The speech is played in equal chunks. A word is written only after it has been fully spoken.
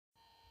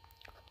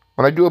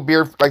When I do a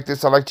beard like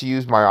this, I like to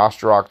use my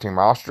oster octane.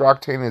 My oster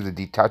octane is a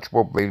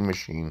detachable blade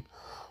machine.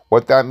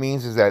 What that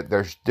means is that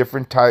there's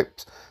different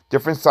types,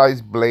 different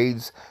size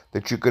blades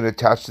that you can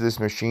attach to this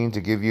machine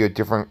to give you a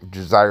different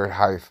desired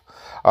height.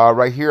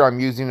 Right here, I'm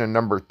using a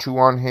number 2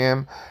 on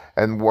him.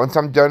 And once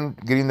I'm done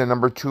getting the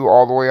number 2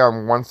 all the way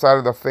on one side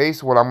of the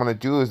face, what I'm going to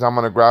do is I'm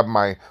going to grab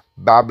my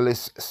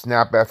Babyliss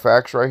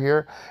SnapFX right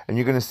here. And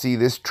you're going to see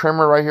this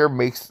trimmer right here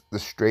makes the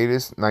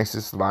straightest,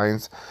 nicest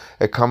lines.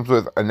 It comes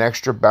with an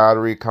extra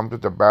battery. It comes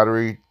with a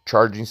battery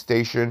charging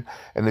station.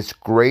 And it's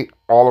great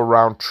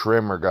all-around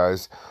trimmer,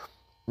 guys.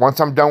 Once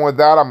I'm done with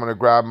that, I'm gonna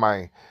grab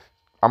my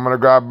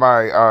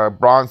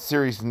Braun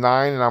Series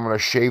 9 and I'm gonna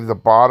shave the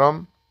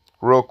bottom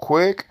real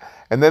quick.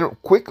 And then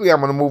quickly I'm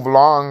gonna move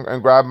along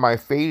and grab my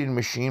fading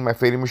machine. My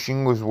fading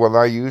machine was what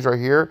I use right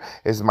here,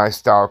 is my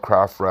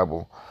stylecraft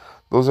Rebel.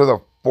 Those are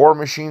the 4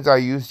 machines I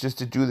use just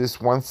to do this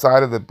one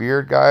side of the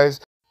beard, guys.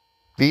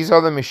 These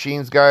are the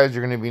machines, guys,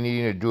 you're gonna be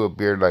needing to do a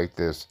beard like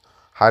this.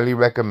 Highly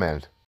recommend.